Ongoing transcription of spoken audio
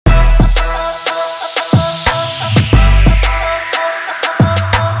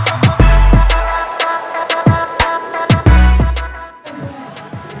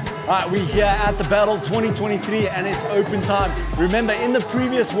We're here at the Battle 2023 and it's open time. Remember, in the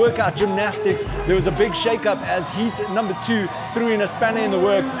previous workout, gymnastics, there was a big shake-up as heat number 2 threw in a spanner in the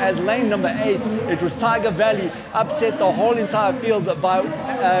works. As lane number 8, it was Tiger Valley, upset the whole entire field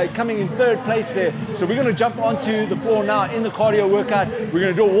by coming in 3rd place there. So we're going to jump onto the floor now in the cardio workout. We're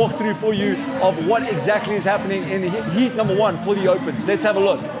going to do a walkthrough for you of what exactly is happening in heat number 1 for the opens. Let's have a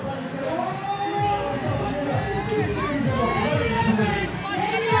look.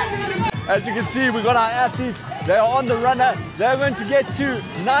 As you can see, we've got our athletes. They are on the runner. They're going to get to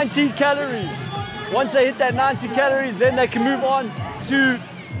 90 calories. Once they hit that 90 calories, then they can move on to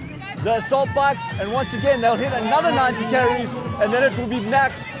the assault bikes. And once again, they'll hit another 90 calories, and then it will be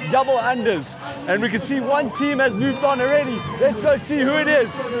max double unders. And we can see one team has moved on already. Let's go see who it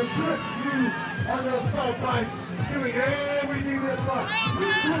is.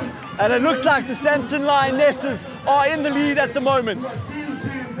 And it looks like the Samson Lionesses are in the lead at the moment.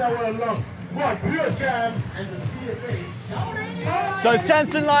 So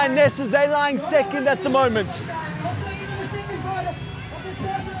Samson Lionesses, they're lying 2nd at the moment.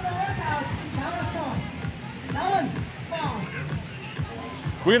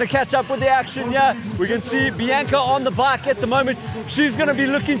 We're going to catch up with the action here. We can see Bianca on the bike at the moment. She's going to be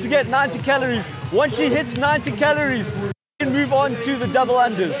looking to get 90 calories. Once she hits 90 calories, we can move on to the double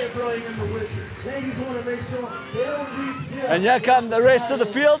unders. And here come the rest of the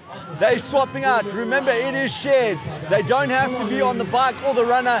field. They're swapping out. Remember, it is shared. They don't have to be on the bike or the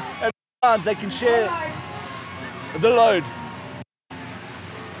runner at all times. They can share the load.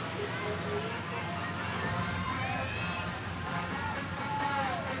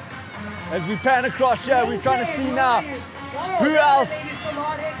 As we pan across here, we're trying to see now who else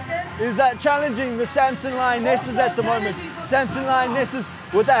is challenging the Samson Lionesses at the moment. Samson Lionesses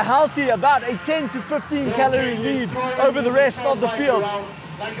with a healthy, about a 10 to 15 calorie lead over the rest of the field.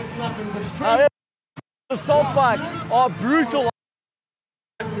 However, the assault bikes are brutal.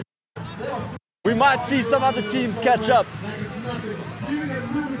 We might see some other teams catch up.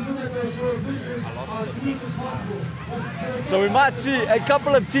 So we might see a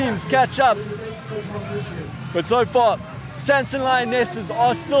couple of teams catch up. But so far, Samson Lionesses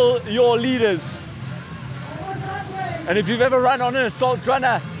are still your leaders. And if you've ever run on an assault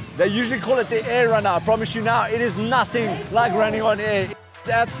runner, they usually call it the air runner. I promise you now, it is nothing like running on air. It's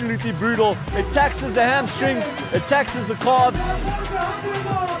absolutely brutal. It taxes the hamstrings, it taxes the calves.